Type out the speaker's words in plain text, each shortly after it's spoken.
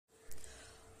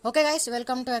Okay guys,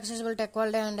 welcome to accessible tech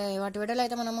world. And వాటి వీడియోలో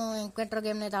అయితే మనము ఎంక్వెంట్రో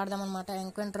గేమ్ని అయితే ఆడదాం అనమాట.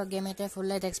 ఎంక్వెంట్రో గేమ్ అయితే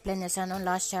ఫుల్ అయితే ఎక్స్ప్లెయిన్ చేశాను.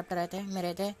 లాస్ట్ చాప్టర్ అయితే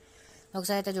మీరైతే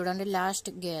ఒకసారి అయితే చూడండి. లాస్ట్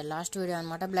వీడియో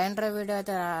అనమాట. బ్లైండ్ డ్రైవ్ వీడియో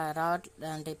అయితే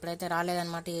అంటే ఇప్పుడైతే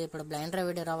రాలేదన్నమాట. ఇప్పుడు బ్లైండ్ డ్రైవ్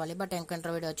వీడియో రావాలి, బట్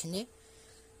ఎంక్వెంట్రో వీడియో వచ్చింది.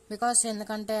 బికాస్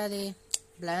ఎందుకంటే అది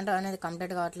బ్లైండ్ డ్రైవ్ అనేది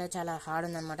కంప్లీట్ కావట్లేదు, చాలా హార్డ్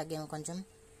ఉందన్నమాట గేమ్. కొంచెం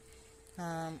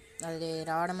అది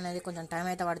రావడం అనేది కొంచెం టైం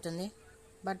అయితే పడుతుంది,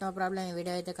 బట్ నో ప్రాబ్లం. ఈ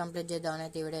వీడియో అయితే కంప్లీట్ చేద్దామని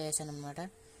అయితే ఈ వీడియో చేశాను అనమాట.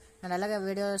 అండ్ అలాగే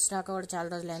వీడియో స్టాక్ కూడా చాలా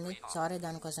రోజులైంది, సారీ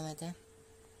దానికోసం అయితే.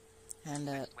 అండ్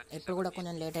ఇప్పుడు కూడా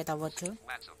కొంచెం లేట్ అయితే అవ్వచ్చు,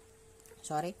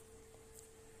 సారీ.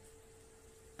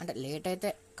 అంటే లేట్ అయితే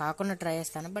కాకుండా ట్రై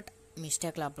చేస్తాను, బట్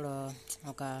మిస్టేక్లో అప్పుడు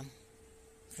ఒక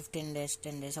 15 days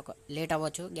 10 days ఒక లేట్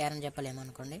అవ్వచ్చు, గ్యారెంటీ చెప్పలేము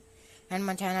అనుకోండి. అండ్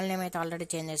మన ఛానల్ నేమ్ అయితే ఆల్రెడీ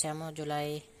చేంజ్ చేసాము.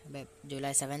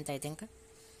 July 7th I think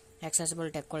accessible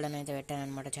tech world అని అయితే పెట్టాను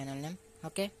అనమాట ఛానల్ నేమ్.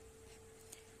 ఓకే,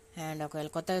 అండ్ ఒకవేళ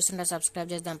కొత్త చూస్తుంటే సబ్స్క్రైబ్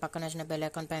చేసి దాని పక్కన వచ్చిన బెల్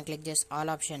ఐకాన్ పైన క్లిక్ చేసి ఆల్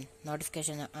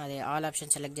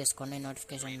ఆప్షన్ సెలెక్ట్ చేసుకోండి.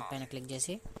 నోటిఫికేషన్ పైన క్లిక్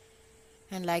చేసి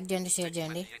అండ్ లైక్ చేయండి, షేర్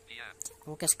చేయండి.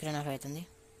 ఓకే, స్క్రీన్ ఆఫ్ అవుతుంది.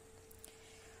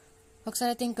 ఒకసారి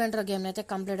అయితే ఎంక్వెంట్రో గేమ్ని అయితే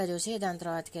కంప్లీట్గా చూసి దాని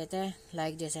తర్వాతకి అయితే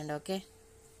లైక్ చేసేయండి. ఓకే,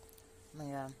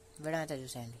 ఇక వీడియో అయితే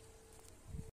చూసేయండి.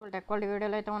 టెక్ వరల్డ్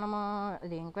వీడియోలో అయితే మనము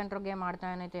ఇది ఎంక్వెంట్రో గేమ్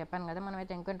ఆడతామని అయితే చెప్పాను కదా.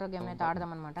 మనమైతే ఎంక్వెంట్రో గేమ్ అయితే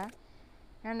ఆడదాం అనమాట.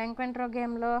 అండ్ ఎంక్వెంట్రో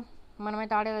గేమ్లో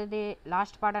మనమైతే ఆడేది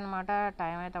లాస్ట్ పార్ట్ అనమాట.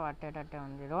 టైం అయితే పట్టేటట్టే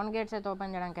ఉంది. రోన్ గేట్స్ అయితే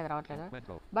ఓపెన్ చేయడానికి అయితే రావట్లేదు,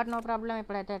 బట్ నో ప్రాబ్లం.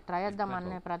 ఇప్పుడైతే ట్రై చేద్దాం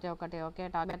అన్నీ ప్రతి ఒక్కటి. ఓకే,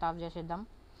 టార్గెట్ ఆఫ్ చేసేద్దాం.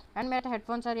 అండ్ మీరు head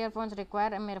phones are ear phones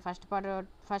require. మీరు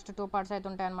ఫస్ట్ 2 parts అయితే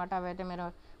ఉంటాయి అనమాట. అవి అయితే మీరు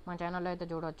మన ఛానల్లో అయితే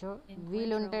చూడవచ్చు.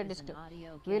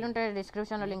 వీలుంటే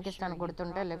డిస్క్రిప్షన్లో లింక్ ఇస్తాను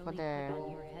గుర్తుంటే, లేకపోతే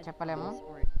చెప్పలేము.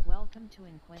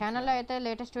 ఛానల్లో అయితే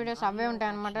లేటెస్ట్ వీడియోస్ అవే ఉంటాయి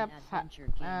అనమాట,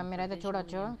 మీరైతే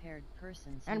చూడొచ్చు.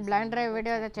 అండ్ బ్లైండ్ డ్రైవ్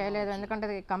వీడియో అయితే చేయలేదు, ఎందుకంటే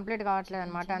అది కంప్లీట్ కావట్లేదు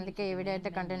అనమాట. అందుకే ఈ వీడియో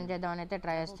అయితే కంటిన్యూ చేద్దామని అయితే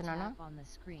ట్రై చేస్తున్నాను.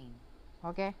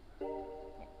 ఓకే,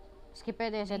 స్కిప్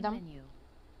అయితే చేసేద్దాం.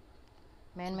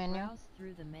 మెయిన్ మెన్యూ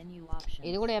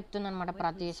ఇది కూడా చెప్తుంది అనమాట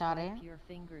ప్రతిసారి.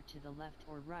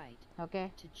 ఓకే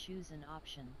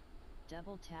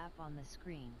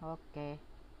ఓకే,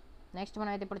 నెక్స్ట్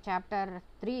మనం అయితే ఇప్పుడు చాప్టర్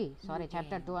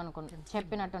 2 అనుకుంటా,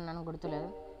 చెప్పినట్టున్నాను, గుర్తులేదు.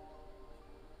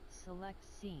 Select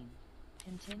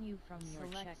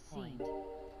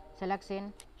scene.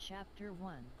 Chapter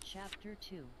 1, Chapter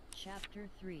 2, Chapter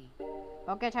 3.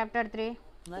 Okay, Chapter 3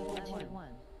 Level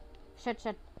 1.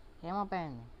 Shut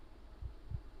ఏమోపోయింది.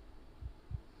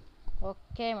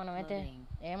 Okay, మనమైతే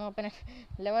ఏమోపోయిన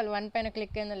లెవెల్ 1 పైన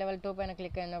క్లిక్ అయిందో లెవెల్ 2 పైన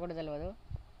క్లిక్ అయిందో కూడా తెలియదు.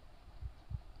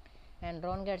 అండ్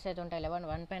డ్రోన్ గేట్స్ అయితే ఉంటాయి. లెవెల్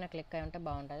 1 పైన క్లిక్ అయి ఉంటే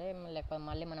బాగుంటుంది, లేకపోతే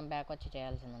మళ్ళీ మనం బ్యాక్ వచ్చి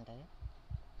చేయాల్సింది ఉంటుంది.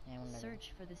 Search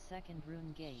for the second rune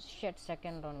gate.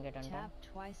 Second rune gate anta. Tap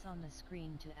twice on the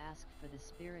screen to ask for the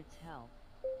spirit's help.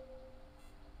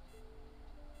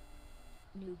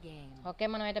 New game. Okay,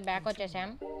 మనం అయితే బ్యాక్ వచ్చేసాం.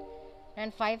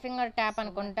 అండ్ 5 finger ట్యాప్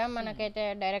అనుకుంటా, మనకైతే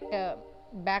డైరెక్ట్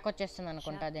బ్యాక్ వచ్చేస్తుంది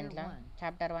అనుకుంటా దీంట్లో.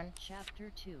 చాప్టర్ 1, Chapter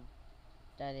 2,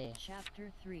 అది Chapter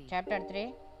 3,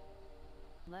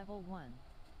 Level 1.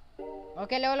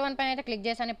 Okay, level 1 పైన అయితే క్లిక్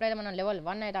చేశాను. ఇప్పుడైతే మనం లెవెల్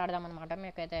 1 అయితే ఆడదాం అనమాట.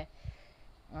 మీకైతే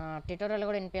ట్యుటోరియల్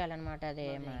కూడా వినిపించాలన్నమాట. అది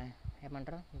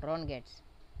ఏమంటారు, డ్రోన్ గేట్స్.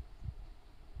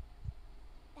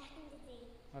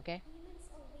 ఓకే,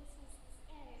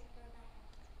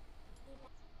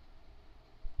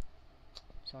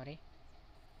 సారీ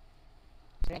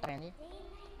అయింది.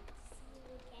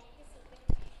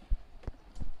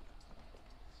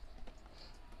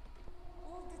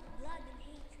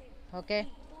 Okay,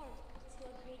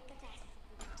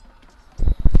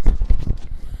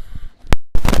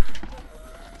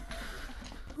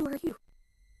 Who are you?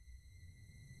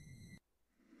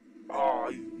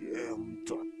 I am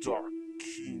the Dark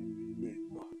King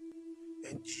Enigma,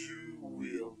 and you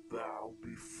will bow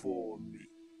before me.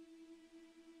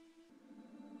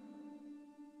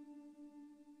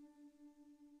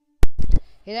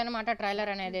 ఇదన్నమాట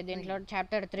ట్రైలర్ అనేది. దీంట్లో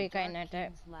చాప్టర్ 3 అయితే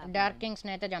డార్క్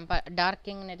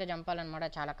కింగ్ని అయితే చంపాలన్నమాట.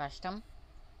 చాలా కష్టం,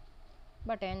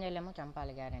 బట్ ఏం చేయలేము,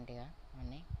 చంపాలి గ్యారంటీగా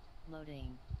అన్నీ.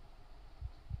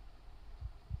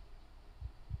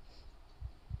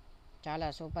 చాలా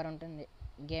సూపర్ ఉంటుంది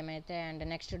గేమ్ అయితే. And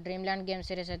next dream land game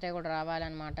series అయితే కూడా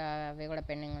రావాలన్నమాట, అవి కూడా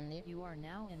పెండింగ్ ఉంది.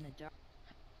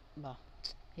 బా,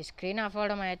 ఈ స్క్రీన్ ఆఫ్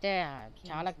అవడం అయితే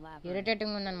చాలా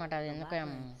ఇరిటేటింగ్ ఉందన్నమాట. అది ఎందుకు.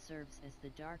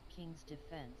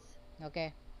 ఓకే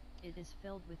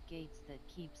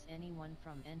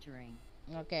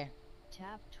ఓకే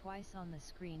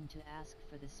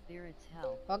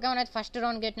ఓకే, మనం ఫస్ట్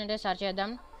రౌండ్ గేట్ అయితే సర్చ్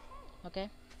చేద్దాం. ఓకే,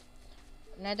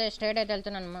 నేనైతే స్ట్రైట్ అయితే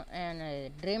వెళ్తున్నాను.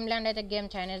 డ్రీమ్ ల్యాండ్ అయితే గేమ్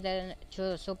చైనీస్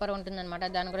సూపర్ ఉంటుందన్నమాట.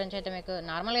 దాని గురించి అయితే మీకు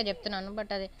నార్మల్గా చెప్తున్నాను,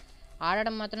 బట్ అది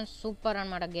ఆడడం మాత్రం సూపర్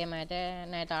అనమాట గేమ్ అయితే.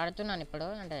 నేనైతే ఆడుతున్నాను ఇప్పుడు.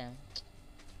 అంటే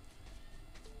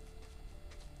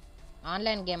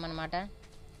ఆన్లైన్ గేమ్ అనమాట.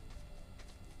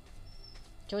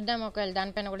 చూద్దాం, ఒకవేళ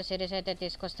దానిపైన కూడా సిరీస్ అయితే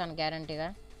తీసుకొస్తాను గ్యారంటీగా.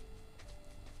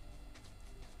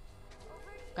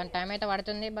 కానీ టైం అయితే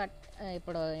పడుతుంది. బట్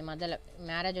ఇప్పుడు ఈ మధ్యలో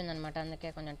మ్యారేజ్ ఉందన్నమాట, అందుకే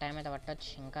కొంచెం టైం అయితే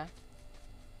పట్టవచ్చు ఇంకా.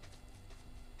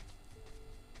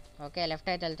 ఓకే, లెఫ్ట్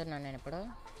అయితే వెళ్తున్నాను నేను ఇప్పుడు.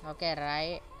 ఓకే,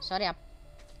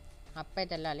 అప్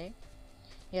అయితే వెళ్ళాలి.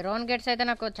 ఈ రోన్ గేట్స్ అయితే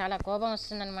నాకు చాలా కోపం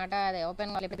వస్తుందన్నమాట. అది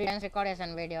ఓపెన్ టైమ్స్ రికార్డ్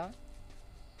చేశాను వీడియో.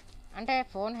 అంటే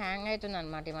ఫోన్ హ్యాంగ్ అవుతుంది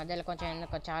అనమాట ఈ మధ్యలో కొంచెం,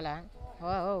 ఎందుకో చాలా. ఓ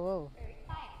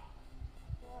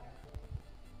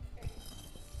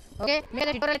ఓకే, మీరు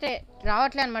ట్యూటోరియల్ అయితే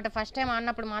రావట్లేదు అనమాట. ఫస్ట్ టైం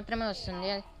ఆడినప్పుడు మాత్రమే వస్తుంది.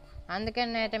 అందుకే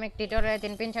నేనైతే మీకు ట్యూటోరియల్ అయితే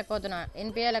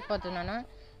వినిపించలేకపోతున్నాను.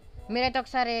 మీరైతే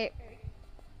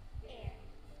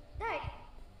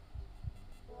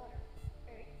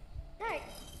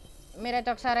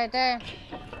ఒకసారి అయితే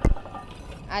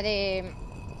అది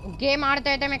గేమ్ ఆడితే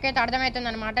అయితే మీకైతే అర్థమవుతుంది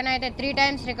అనమాట. నేనైతే 3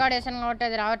 times రికార్డ్ చేశాను కాబట్టి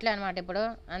అది రావట్లేదు అనమాట ఇప్పుడు.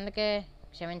 అందుకే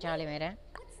క్షమించాలి మీరే.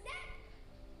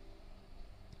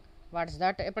 What's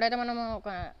that? ఇప్పుడైతే మనము ఒక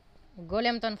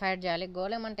గోలెంతో ఫైట్ చేయాలి.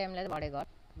 గోలెం అంటే ఏం లేదు, బాడీ గాడ్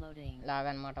లాగా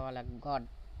అనమాట, వాళ్ళ గాడ్.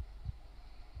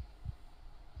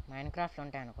 మైన్క్రాఫ్ట్లో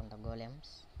ఉంటాయి అనుకుంటా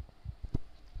గోలెమ్స్.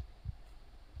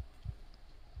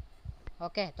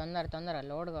 ఓకే, తొందర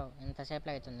లోడ్గా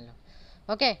ఎంతసేపులో అవుతుంది.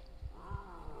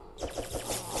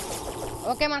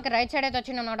 ఓకే మనకి రైట్ సైడ్ అయితే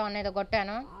వచ్చిందన్నమాట. వన్ అయితే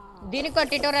కొట్టాను. దీనికి ఒక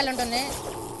ట్యుటోరియల్ ఉంటుంది,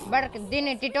 బట్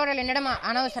దీన్ని ట్యుటోరియల్ వినడం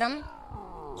అనవసరం.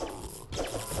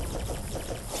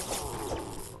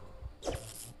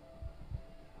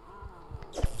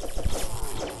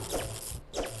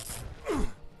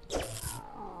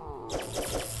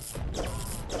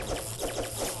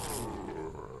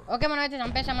 ఓకే, మనం అయితే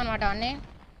చంపేసామన్నమాట అన్నీ.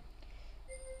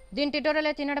 దీని ట్యూటోరియల్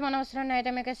అయితే తినడం అనవసరం. అయితే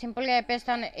మీకు సింపుల్గా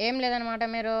చెప్పేస్తాను, ఏం లేదనమాట.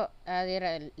 మీరు అది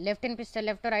లెఫ్ట్ వినిపిస్తే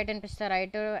లెఫ్ట్, రైట్ వినిపిస్తే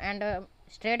రైట్, అండ్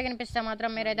స్ట్రైట్ వినిపిస్తే మాత్రం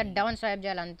మీరైతే డౌన్ స్వైప్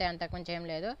చేయాలి, అంతే. అంతకుమించి ఏం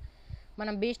లేదు.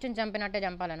 మనం బీస్ట్ని చంపినట్టే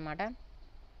చంపాలన్నమాట,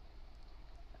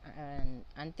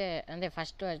 అంతే.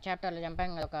 ఫస్ట్ చాప్టర్లో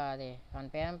చంపాం కదా, అది వాని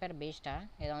పేరు బీస్టా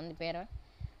ఏదో ఉంది పేరు.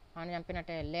 వాడిని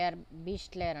చంపినట్టే,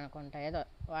 బీస్ట్ లేయర్ అనుకుంటా, ఏదో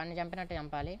వాడిని చంపినట్టే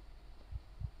చంపాలి.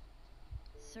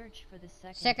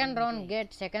 సెకండ్ రౌండ్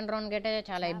గేట్ అయితే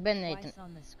చాలా ఇబ్బంది అవుతుంది,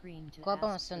 కోపం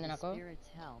వస్తుంది నాకు.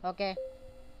 ఓకే,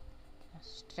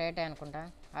 స్ట్రైట్ అనుకుంటా.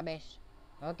 అబే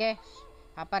ఓకే,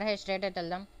 అప్పర్ హై స్ట్రైట్ అయితే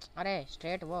వెళ్దాం. అరే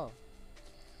స్ట్రైట్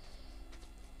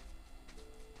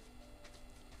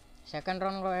సెకండ్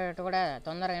రౌండ్ కూడా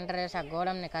తొందరగా ఎంటర్ చేసి ఆ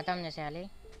గోళంని ఖతం చేసేయాలి.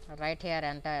 రైట్ హియర్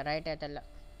అంత రైట్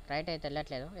అయితే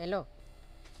వెళ్ళట్లేదు.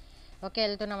 ఓకే,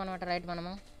 వెళ్తున్నాం అనమాట రైట్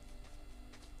మనము.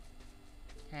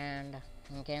 అండ్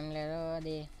ఇంకేం లేదు,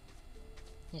 అది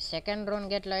ఈ సెకండ్ రౌండ్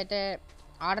గేట్లో అయితే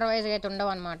ఆర్డర్ వైజ్గా అయితే ఉండవు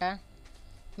అనమాట.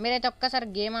 మీరైతే ఒక్కసారి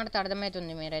గేమ్ ఆడితే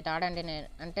అర్థమవుతుంది, మీరైతే ఆడండి. నేను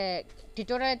అంటే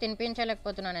ట్యుటోరియల్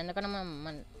తినిపించలేకపోతున్నాను, ఎందుకంటే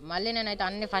మళ్ళీ నేనైతే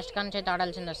అన్ని ఫస్ట్ కాన్సి అయితే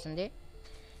ఆడాల్సింది వస్తుంది.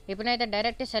 ఇప్పుడైతే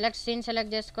డైరెక్ట్ సీన్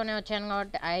సెలెక్ట్ చేసుకొని వచ్చాను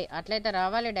కాబట్టి అట్లయితే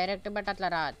రావాలి డైరెక్ట్, బట్ అట్లా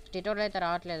ట్యుటోరియల్ అయితే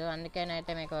రావట్లేదు.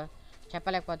 అందుకేనైతే మీకు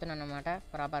చెప్పలేకపోతున్నాను అనమాట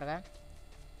ప్రాపర్గా.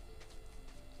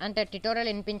 అంటే ట్యుటోరియల్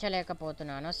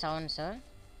వినిపించలేకపోతున్నాను సౌండ్స్,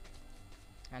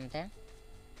 అంతే.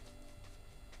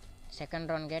 సెకండ్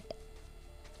రౌండ్ గేట్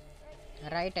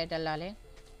రైట్ అయితే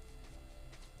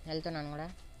వెళ్తున్నాను కూడా.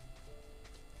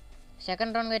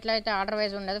 సెకండ్ రౌండ్ గేట్లో అయితే ఆర్డర్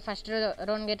వైజ్ ఉండదు. ఫస్ట్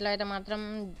రౌండ్ గేట్లో అయితే మాత్రం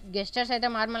గెస్టర్స్ అయితే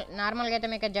నార్మల్గా అయితే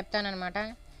మీకు చెప్తానమాట.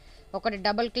 ఒకటి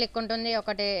డబుల్ క్లిక్ ఉంటుంది,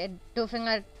 ఒకటి 2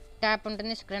 finger ట్యాప్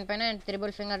ఉంటుంది స్క్రీన్ పైన, అండ్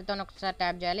 3 fingerతో ఒకసారి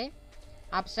ట్యాప్ చేయాలి.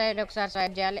 అప్ సైడ్ ఒకసారి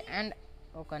స్వైప్ చేయాలి, అండ్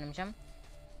ఒక నిమిషం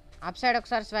అప్ సైడ్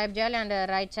ఒకసారి స్వైప్ చేయాలి, అండ్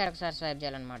రైట్ సైడ్ ఒకసారి స్వైప్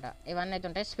చేయాలన్నమాట. ఇవన్నీ అయితే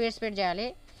ఉంటాయి, స్పీడ్ చేయాలి.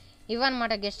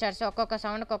 ఇవన్నమాట గెస్టర్స్, ఒక్కొక్క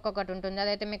సౌండ్కి ఒక్కొక్కటి ఉంటుంది.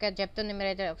 అదైతే మీకు చెప్తుంది,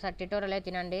 మీరైతే ఒకసారి ట్యుటోరియల్ అయితే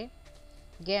తినండి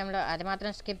గేమ్లో. అది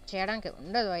మాత్రం స్కిప్ చేయడానికి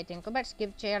ఉండదు ఐ థింక్, బట్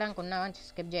స్కిప్ చేయడానికి ఉన్నామని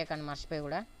స్కిప్ చేయకండి మర్చిపోయి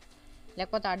కూడా,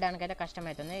 లేకపోతే ఆడడానికి అయితే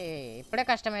కష్టమవుతుంది. ఇప్పుడే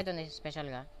కష్టమవుతుంది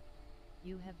స్పెషల్గా.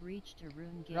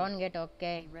 Round gate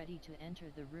okay.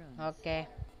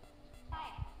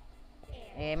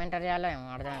 ఏం ఎంటర్ చేయాలో ఏమో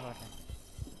అర్థమైపోతుంది.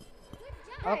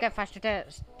 ఓకే, ఫస్ట్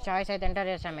చాయిస్ అయితే ఎంటర్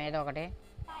చేసాం ఏదో ఒకటి.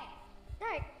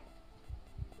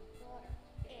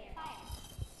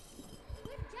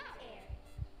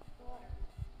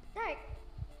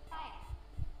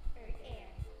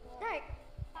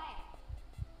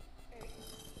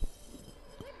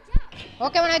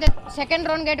 ఓకే, మనం అయితే సెకండ్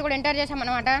రౌండ్ గేట్ కూడా ఎంటర్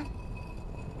చేసామన్నమాట.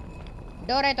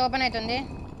 డోర్ అయితే ఓపెన్ అవుతుంది.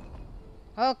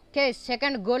 ఓకే,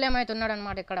 సెకండ్ గోల్ అయితే ఉన్నాడు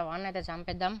అనమాట ఇక్కడ. వాడిని అయితే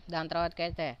చంపేద్దాం. దాని తర్వాతకి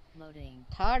అయితే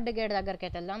థర్డ్ గేట్ దగ్గరికి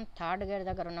అయితే వెళ్దాం. థర్డ్ గేట్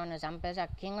దగ్గర ఉన్న చంపేసి ఆ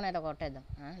కింగ్ని అయితే కొట్టేద్దాం.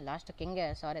 లాస్ట్ కింగే,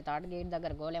 సారీ థర్డ్ గేట్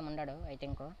దగ్గర గోలేం ఉండడు ఐ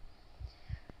థింక్.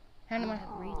 అండ్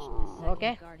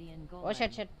ఓకే, ఓ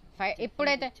షెట్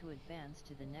ఇప్పుడైతే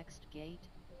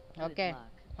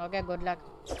okay good luck.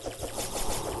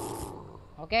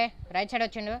 Okay right side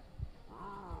వచ్చిండు,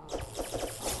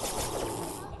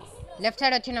 లెఫ్ట్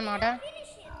సైడ్ వచ్చిందన్నమాట.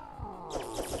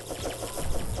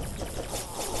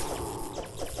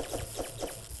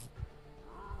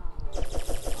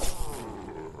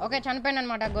 ఓకే చనిపోయింది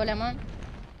అనమాట గోలేమో.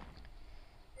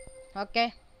 Okay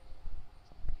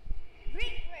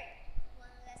Great work.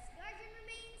 One less guardian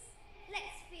remains.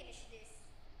 Let's finish this.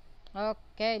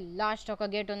 Okay last ఒక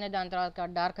గేట్ ఉంది, దాని తర్వాత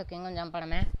డార్క్ కింగ్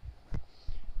చంపడమే.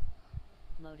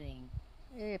 Loading.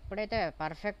 ఇప్పుడైతే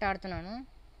పర్ఫెక్ట్ ఆడుతున్నాను,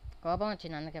 కోపం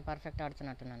వచ్చింది అందుకే perfect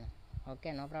ఆడుతున్నట్టున్నాను. Okay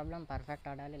no problem, perfect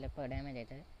ఆడాలి లేకపోతే డ్యామేజ్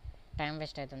అవుతుంది, టైం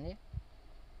వేస్ట్ అవుతుంది.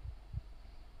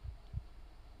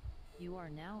 You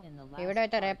are now in the ఈ last వీడియో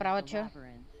అయితే part రేపు of the రావచ్చు,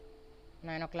 labyrinth.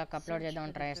 9 o'clock అప్లోడ్ Search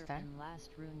చేద్దామని for ట్రై the చేస్తా. third and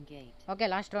last rune gate. Okay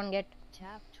last round gate.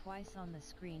 Tap twice on the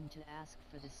screen to ask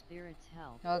for the spirit's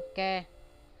help. Okay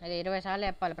అది 20 సార్లు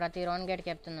చెప్పాలి, ప్రతి round గేట్కి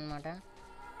చెప్తుంది అనమాట.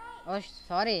 ఓ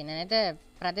sorry, నేనైతే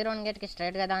ప్రతి రౌండ్ గేట్కి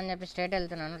స్ట్రైట్ కదా అని చెప్పి స్ట్రైట్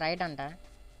వెళ్తున్నాను, రైట్ అంట,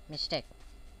 మిస్టేక్.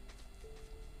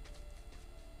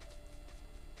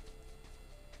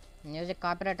 మ్యూజిక్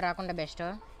కాపీరైట్ రాకుండా బెస్ట్.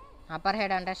 అప్పర్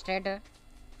హెడ్ అంటే స్ట్రైట్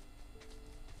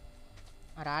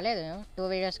రాలేదు 2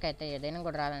 వీడియోస్కి అయితే, దేనికి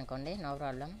కూడా రాదనుకోండి, నో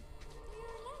ప్రాబ్లం.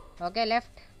 Okay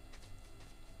left.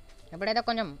 ఇప్పుడైతే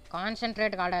కొంచెం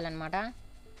కాన్సన్ట్రేట్గా ఆడాలన్నమాట.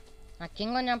 ఆ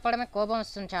కింగ్ చంపడమే కోపం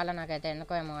వస్తుంది చాలా నాకైతే,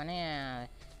 ఎందుకో ఏమో కానీ.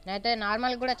 నేనైతే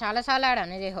నార్మల్గా కూడా చాలాసార్లు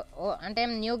ఆడాను ఇది. అంటే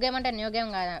న్యూ గేమ్ అంటే న్యూ గేమ్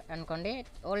కాదు అనుకోండి,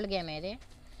 ఓల్డ్ గేమ్ ఇది.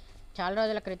 చాలా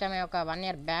రోజుల క్రితమే, ఒక 1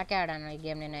 year బ్యాక్ ఆడాను ఈ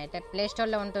గేమ్. నేనైతే ప్లే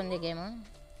స్టోర్లో ఉంటుంది గేమ్,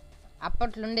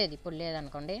 అప్పట్లో ఉండేది, ఇప్పుడు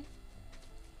లేదనుకోండి.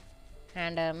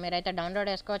 అండ్ మీరైతే డౌన్లోడ్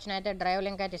చేసుకోవచ్చు, అయితే డ్రైవ్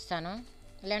లింక్ అయితే ఇస్తాను,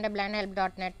 లేదంటే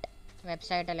blindhelp.net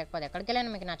వెబ్సైట్, లేకపోతే ఎక్కడికి వెళ్ళినా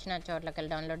మీకు నచ్చిన చోట్లకి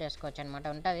వెళ్ళి డౌన్లోడ్ చేసుకోవచ్చు అనమాట,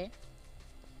 ఉంటుంది.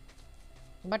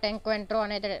 బట్ ఎంక్వెంట్రో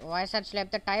అనేది వాయిస్ సెర్చ్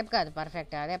లేకపోతే టైప్ కాదు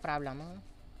పర్ఫెక్ట్, అదే ప్రాబ్లము.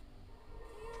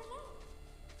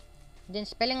 దీని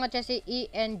స్పెల్లింగ్ వచ్చేసి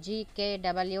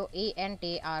ENGKWENTRO.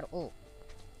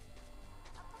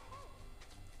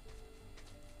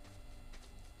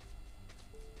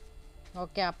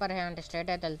 ఓకే అప్పర్ హే అంటే స్ట్రైట్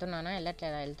అయితే వెళ్తున్నానా,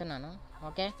 వెళ్ళట్లేదా, వెళ్తున్నాను.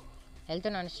 ఓకే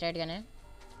వెళ్తున్నాను స్ట్రైట్గానే.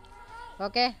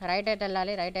 ఓకే రైట్ అయితే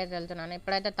వెళ్ళాలి, రైట్ అయితే వెళ్తున్నాను.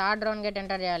 ఇప్పుడైతే థర్డ్ రౌండ్ గేట్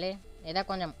ఎంటర్ చేయాలి. ఏదో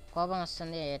కొంచెం కోపం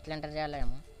వస్తుంది, ఎట్లా ఎంటర్ చేయాలో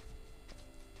ఏమో.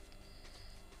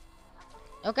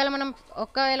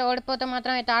 ఒకవేళ ఓడిపోతే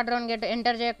మాత్రం ఈ థర్డ్ రౌండ్ గేట్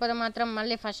ఎంటర్ చేయకపోతే మాత్రం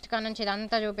మళ్ళీ ఫస్ట్ కా నుంచి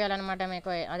ఇదంతా చూపించాలన్నమాట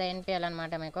మీకు, అదే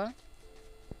వినిపించాలన్నమాట మీకు.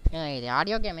 ఇది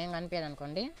ఆడియో గేమ్ ఏం కనిపించదు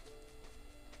అనుకోండి,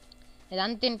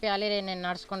 ఇదంతా తినిపించాలి, నేను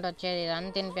నడుచుకుంటూ వచ్చేది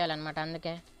ఇదంతా తినిపించాలన్నమాట,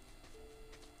 అందుకే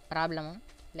ప్రాబ్లము,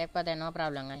 లేకపోతే నో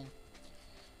ప్రాబ్లం. కానీ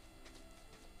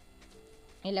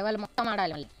ఈ లెవెల్ మొత్తం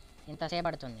ఆడాలి మళ్ళీ, ఇంతసేపు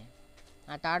పడుతుంది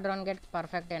ఆ third round gate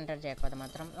perfect enter చేయకపోతే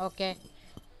మాత్రం. Okay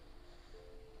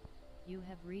You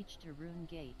have reached a rune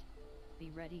gate. Be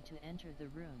ready to enter the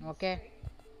runes. Okay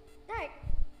Dark.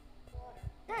 Water.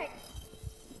 Dark.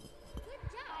 Good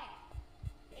job.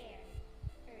 Air.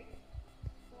 Earth.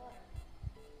 Water.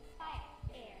 Fire.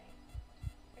 Air.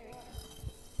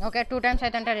 Earth. Okay 2 times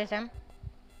అయితే enter చేసాం.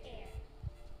 Air.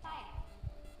 Fire.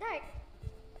 Dark.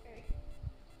 Earth.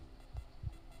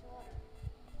 Water.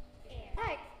 Air.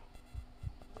 Dark.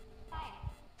 Fire.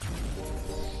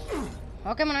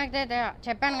 Okay మనమైతే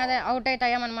చెప్పాను కదా out అయితే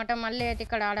అయ్యామన్నమాట. మళ్ళీ అయితే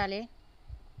ఇక్కడ ఆడాలి.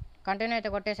 కంటిన్యూ అయితే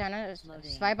కొట్టేశాను,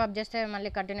 స్వైప్ అప్ చేస్తే మళ్ళీ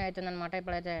కంటిన్యూ అవుతుందన్నమాట.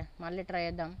 ఇప్పుడైతే మళ్ళీ ట్రై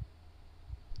చేద్దాం.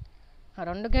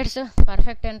 2 గేట్స్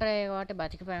పర్ఫెక్ట్ ఎంటర్ అయ్యాయి కాబట్టి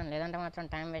బతికిపోయాను, లేదంటే మాత్రం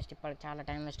టైం వేస్ట్, ఇప్పుడు చాలా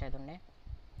టైం వేస్ట్ అవుతుండే.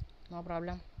 నో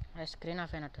ప్రాబ్లం, అది స్క్రీన్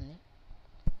ఆఫ్ అయినట్టుంది.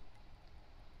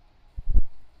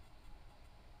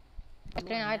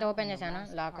 స్క్రీన్ అయితే ఓపెన్ చేశాను,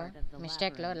 లాక్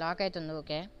మిస్టేక్లో లాక్ అవుతుంది.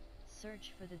 Okay Search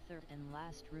for the third and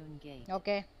last rune gate.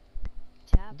 Okay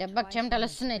Tap దెబ్బకి twice చెమటలు on the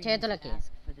వస్తున్నాయి screen to చేతులకి.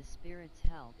 ask for the spirit's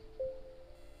help.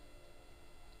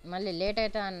 మళ్ళీ లేట్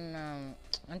అయితే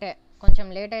అంటే కొంచెం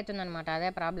లేట్ అవుతుంది అనమాట, అదే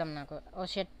ప్రాబ్లం నాకు. ఓ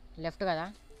షెట్ లెఫ్ట్ కదా,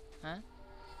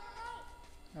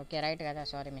 ఓకే రైట్ కదా,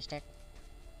 సారీ మిస్టేక్.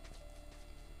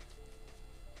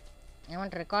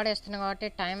 ఏమంటే రికార్డ్ చేస్తున్నా కాబట్టి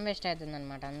టైం వేస్ట్ అవుతుంది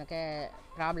అనమాట, అందుకే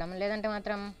ప్రాబ్లం. లేదంటే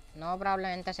మాత్రం నో ప్రాబ్లం,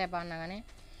 ఎంతసేపు అన్నా కానీ.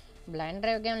 బ్లైండ్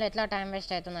డ్రైవ్ గేమ్లో ఎట్లా టైం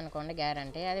వేస్ట్ అవుతుంది అనుకోండి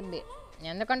గ్యారంటీ. అది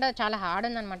ఎందుకంటే చాలా హార్డ్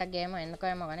ఉందన్నమాట గేమ్, ఎందుకో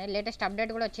ఏమో కానీ. లేటెస్ట్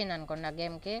అప్డేట్ కూడా వచ్చింది అనుకోండి ఆ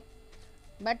గేమ్కి,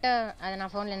 బట్ అది నా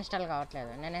ఫోన్లో ఇన్స్టాల్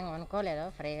కావట్లేదు. నేనేం కొనుక్కోలేదు,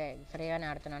 ఫ్రీగానే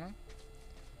ఆడుతున్నాను.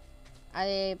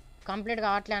 అది కంప్లీట్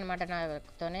కావట్లేదు అనమాట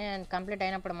నాతోనే. కంప్లీట్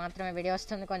అయినప్పుడు మాత్రమే వీడియో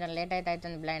వస్తుంది, కొంచెం లేట్ అయితే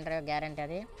అవుతుంది బ్లైండ్ డ్రైవ్ గ్యారంటీ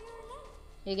అది.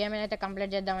 ఈ గేమ్ అయితే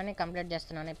కంప్లీట్ చేద్దామని కంప్లీట్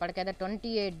చేస్తున్నాను. ఇప్పటికైతే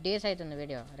 28 days అవుతుంది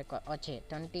వీడియో వచ్చి,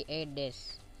 28 days.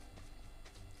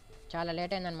 చాలా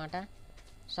లేట్ అయిందనమాట,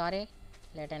 సారీ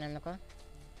లేట్ అయినందుకు.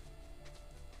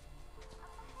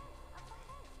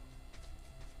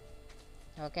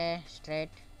 Okay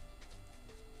straight.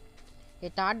 ఈ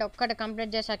థర్డ్ ఒక్కటి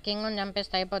కంప్లీట్ చేసి ఆ కింగ్ని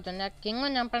చంపేస్తే అయిపోతుంది. ఆ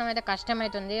కింగ్ని చంపడం అయితే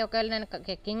కష్టమవుతుంది. ఒకవేళ నేను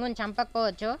కింగ్ని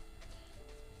చంపకపోవచ్చు.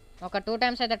 ఒక 2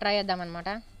 times అయితే ట్రై చేద్దామన్నమాట.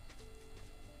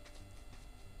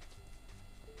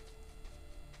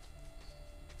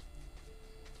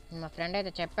 మా ఫ్రెండ్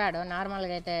అయితే చెప్పాడు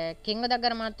నార్మల్గా అయితే కింగ్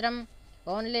దగ్గర మాత్రం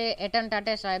ఓన్లీ ఎటెంట్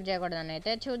అటే స్వైప్ చేయకూడదని.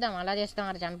 అయితే చూద్దాం అలా చేస్తే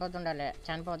మరి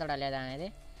చనిపోతాడా లేదా అనేది.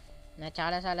 నేను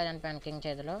చాలాసార్లు చనిపోయాను కింగ్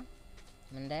చేతిలో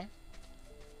ముందే.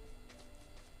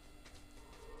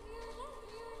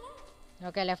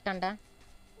 ఓకే లెఫ్ట్ అంట.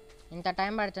 ఇంత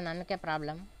టైం పడుతుంది అందుకే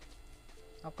ప్రాబ్లం.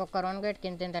 ఒక్కొక్క రౌండ్ గేట్కి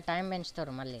ఇంత టైం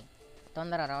పెంచుతారు, మళ్ళీ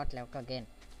తొందర రావట్లే ఒక్క గేమ్.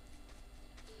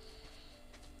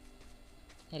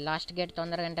 ఈ లాస్ట్ గేట్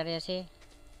తొందరగా ఎంటర్ చేసి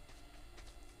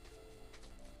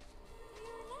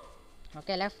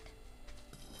ఓకే లెఫ్ట్.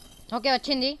 ఓకే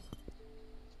వచ్చింది.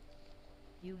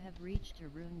 You have reached a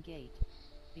rune gate.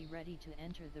 Be ready to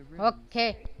enter the room. Okay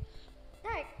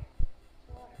Dark.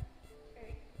 Water.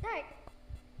 Earth. Dark.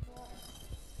 Water.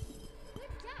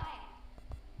 Good job.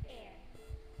 Air.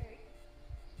 Earth.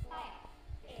 Fire.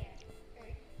 Air.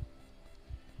 Earth.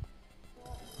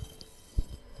 Water.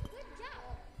 Good job.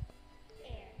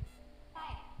 Air.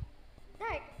 Fire.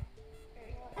 Dark.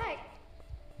 Earth. Dark.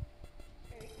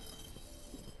 Earth.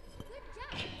 Good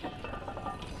job.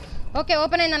 Okay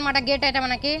open అయింది అనమాట gate అయితే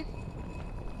మనకి.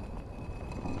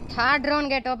 Third round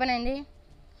gate open అయింది.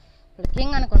 ఇప్పుడు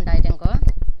king అనుకుంటా అయితే ఇంకో.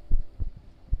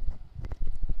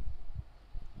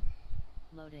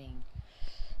 Loading.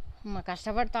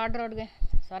 కష్టపడి థర్డ్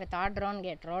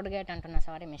రౌండ్ గేట్ అంటున్నా,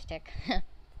 సారీ మిస్టేక్.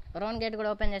 రౌండ్ గేట్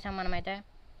కూడా ఓపెన్ చేసాం మనమైతే.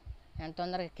 అండ్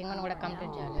తొందరగా కింగ్ని కూడా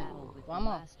కంప్లీట్ చేయాలి. Battle with the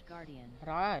వామో last guardian.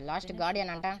 Last Finish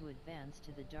Guardian off అంట. to advance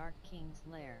to the Dark King's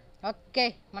lair. Okay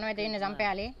మనమైతే ఈయన్ని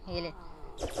చంపేయాలి.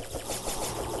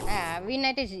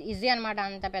 వీళ్ళైతే ఈజీ అనమాట,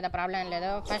 అంత పెద్ద ప్రాబ్లం ఏం లేదు.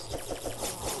 ఫస్ట్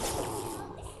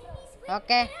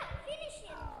ఓకే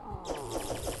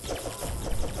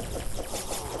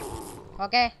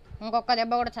ఓకే ఇంకొక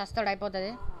దెబ్బ కూడా చస్తాడు,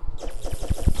 అయిపోతుంది.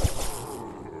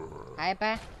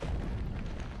 అయిపోయా.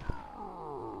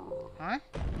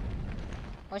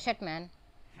 ఓ షట్ మ్యాన్.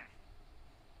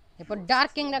 ఇప్పుడు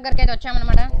డార్క్ కింగ్ దగ్గరికి అయితే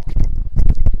వచ్చామన్నమాట.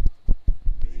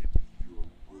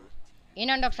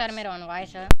 వినండి ఒకసారి మీరు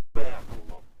voice.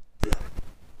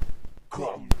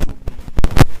 Come to me,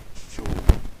 show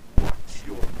what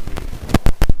you're made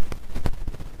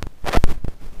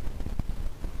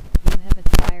You have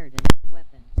acquired a new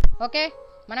weapon. Okay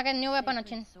మనకి న్యూ వెపన్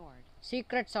వచ్చింది. Sword.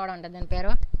 సీక్రెట్ సోడ్ అంట దీని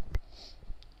పేరు.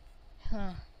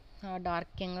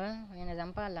 డార్క్ కింగ్ నేను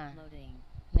చంపాలా. Loading.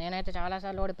 నేనైతే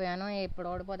చాలాసార్లు ఓడిపోయాను, ఇప్పుడు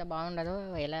ఓడిపోతే బాగుండదు.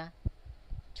 ఇలా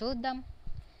చూద్దాం,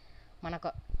 మనకు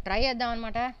ట్రై చేద్దాం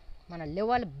అనమాట. మన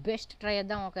లెవెల్ బెస్ట్ ట్రై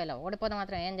చేద్దాం. ఒకవేళ ఓడిపోతే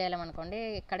మాత్రం ఏం చేయలేమనుకోండి,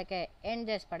 ఇక్కడికే ఎండ్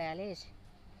చేసి పడేయాలి.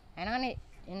 అయినా కానీ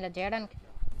ఇందులో చేయడానికి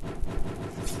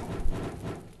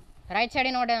రైట్ సైడ్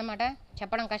నోట్ అనమాట,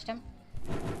 చెప్పడం కష్టం.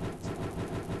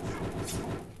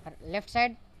 లెఫ్ట్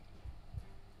సైడ్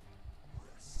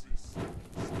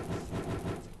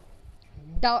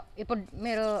ఇప్పుడు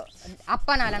మీరు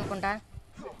అప్ అనాలనుకుంటా.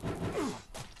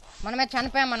 మనమే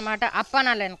చనిపోయామన్నమాట, అప్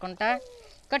అనాలి అనుకుంటా.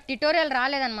 ఇక్కడ ట్యుటోరియల్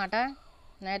రాలేదన్నమాట,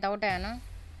 నేనైతే అవుట్ అయ్యాను.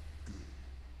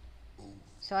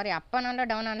 సారీ అప్ అనాలో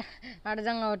డౌన్ అన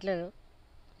అర్థం కావట్లేదు.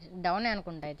 డౌనే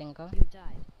అనుకుంటా I think. You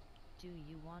died. Do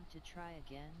you want to try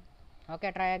again? Okay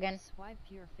try again. Swipe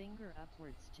your finger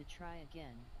upwards to try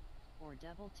again, or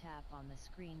double tap on the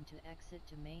screen to exit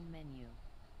to main menu.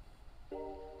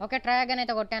 Okay try again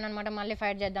అయితే కొట్టాను అనమాట. మళ్ళీ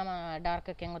fight చేద్దాం dark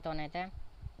కింగ్తోనైతే.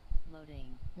 Loading.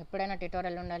 ఎప్పుడైనా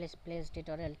tutorial ఉండాలి please.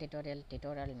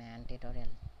 Tutorial man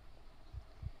tutorial.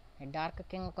 Dark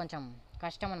king కొంచెం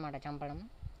కష్టం అనమాట చంపడం.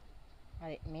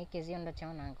 అది మీకు ఈజీ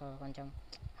ఉండొచ్చేమో, నాకు కొంచెం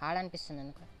హార్డ్ అనిపిస్తుంది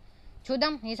ఎందుకు.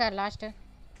 చూద్దాం ఈసారి లాస్ట్.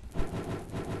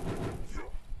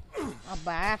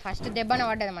 అబ్బా ఫస్ట్ దెబ్బనే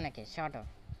పడ్డది మనకి షార్ట్.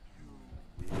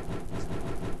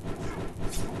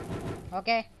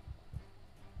 ఓకే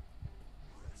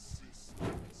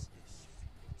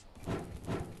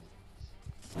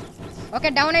ఓకే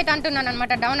డౌన్ అయితే అంటున్నాను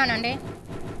అనమాట. డౌన్ అనండి.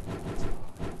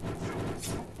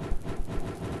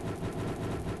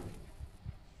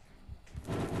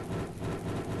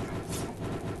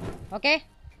 ఓకే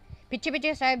పిచ్చి పిచ్చి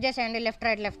స్వైప్ చేసేయండి లెఫ్ట్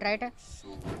రైట్.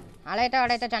 అలా అయితే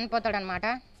వాడైతే చనిపోతాడు అనమాట.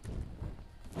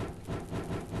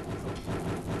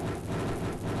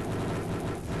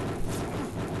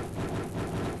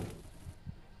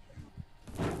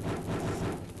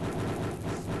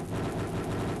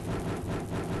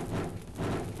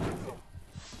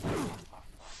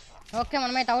 ఓకే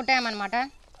మనమైతే అవుట్ అయ్యామన్నమాట.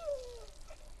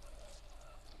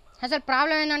 అసలు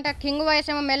ప్రాబ్లం ఏంటంటే కింగ్ వాయిస్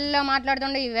ఏమో మెల్ల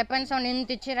మాట్లాడుతుండే, ఈ వెపన్ సౌండ్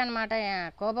ఇంత ఇచ్చారనమాట.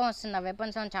 కోపం వస్తుంది, ఆ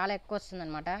వెపన్ సౌండ్ చాలా ఎక్కువ వస్తుంది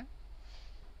అనమాట.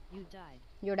 You died.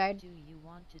 You died. Do you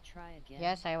want to try again?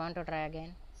 Yes, I want to try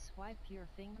again. Swipe your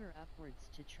finger upwards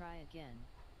to try again,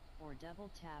 or double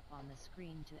tap on the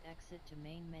screen to exit to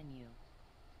main menu.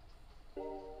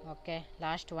 Okay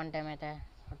last 1 time అయితే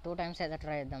 2 times అయితే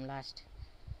try చేద్దాం last.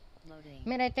 Loading.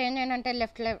 మీరైతే ఏం చేయండి అంటే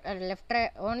left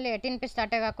right only 18 పిస్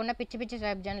అటే కాకుండా పిచ్చి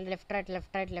స్వైప్ చేయండి. లెఫ్ట్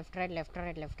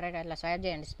రైట్ అట్లా స్వైప్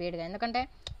చేయండి స్పీడ్గా. ఎందుకంటే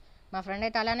మా ఫ్రెండ్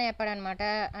అయితే అలానే చెప్పాడు అనమాట.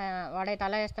 వాడైతే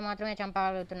అలా చేస్తే మాత్రమే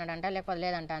చంపగలుగుతున్నాడు అంట, లేకపోతే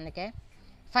లేదంట. అందుకే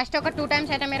ఫస్ట్ ఒక 2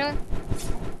 టైమ్స్ అయితే మీరు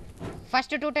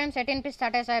ఫస్ట్ 2 టైమ్స్ 18 పిస్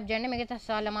అటే స్వైప్ చేయండి. మిగతా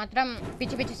సార్లు మాత్రం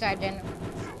పిచ్చి స్వైప్ చేయండి.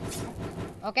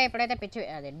 ఓకే ఇప్పుడైతే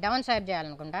అది డౌన్ స్వైప్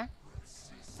చేయాలనుకుంటా.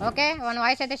 ఓకే 1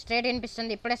 వాయిస్ అయితే స్ట్రైట్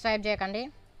వినిపిస్తుంది. ఇప్పుడే స్వైప్ చేయకండి.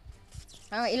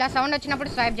 ఇలా సౌండ్ వచ్చినప్పుడు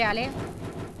స్వైప్ చేయాలి.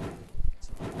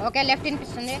 ఓకే లెఫ్ట్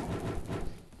వినిపిస్తుంది.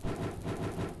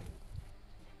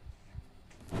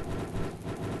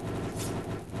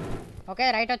 ఓకే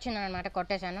రైట్ వచ్చింది అనమాట,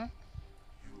 కొట్టేశాను.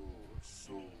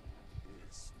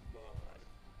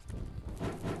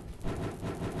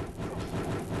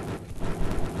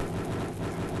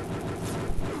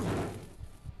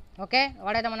 ఓకే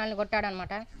వాడైతే మనల్ని కొట్టాడు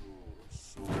అనమాట.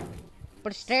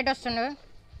 ఇప్పుడు స్ట్రైట్ వస్తుండు.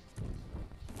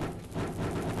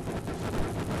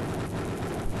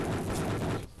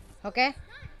 ఓకే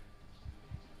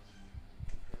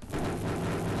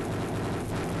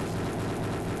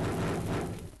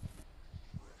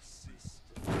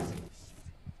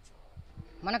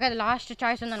మనకది లాస్ట్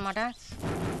చాయిస్ ఉందన్నమాట.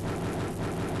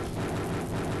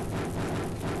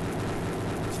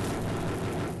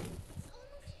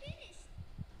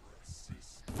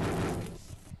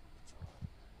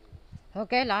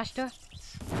 ఓకే లాస్ట్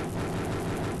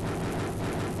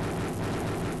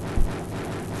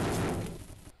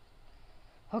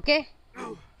ఓకే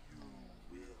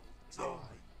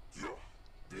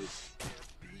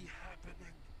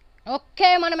ఓకే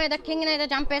మనమైతే కింగ్ని అయితే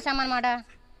చంపేసామన్నమాట.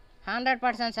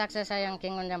 100% సక్సెస్ అయ్యాం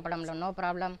కింగ్ని చంపడంలో, నో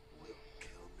ప్రాబ్లం.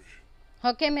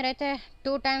 ఓకే మీరైతే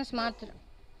 2 టైమ్స్ మాత్రం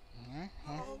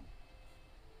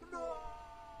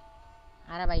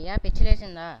అరే భయ్యా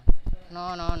పిచ్చిలేసిందా? నో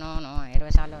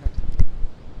 20 సార్లు వరకు.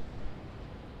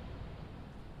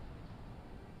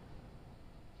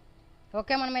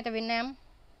 ఓకే మనమైతే విన్నాం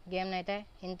గేమ్ని అయితే.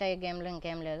 ఇంత ఈ గేమ్లో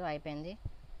ఇంకేం లేదు, అయిపోయింది.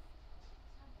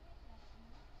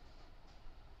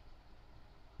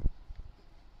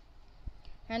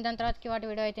 అండ్ దాని తర్వాతకి వాటి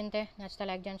వీడియో అయితే ఇంతే. నచ్చితే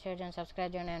లైక్ చేయండి, షేర్ చేయండి,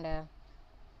 సబ్స్క్రైబ్ చేయండి. అండ్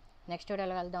నెక్స్ట్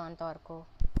వీడియోలో కలుద్దాం. అంతవరకు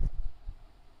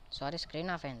సారీ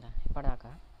స్క్రీన్ ఆఫ్ అయిందా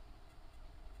ఇప్పటిదాకా?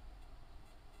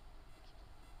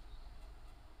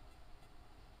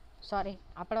 సారీ.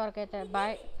 అప్పటి వరకు అయితే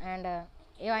బాయ్. అండ్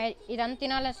ఇదంతా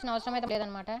తినాల్సిన అవసరం అయితే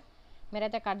లేదనమాట,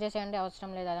 మీరైతే కట్ చేసేయండి,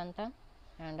 అవసరం లేదు అదంతా.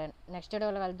 అండ్ నెక్స్ట్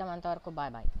వీడియోలో కలుద్దాం. అంతవరకు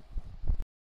బాయ్.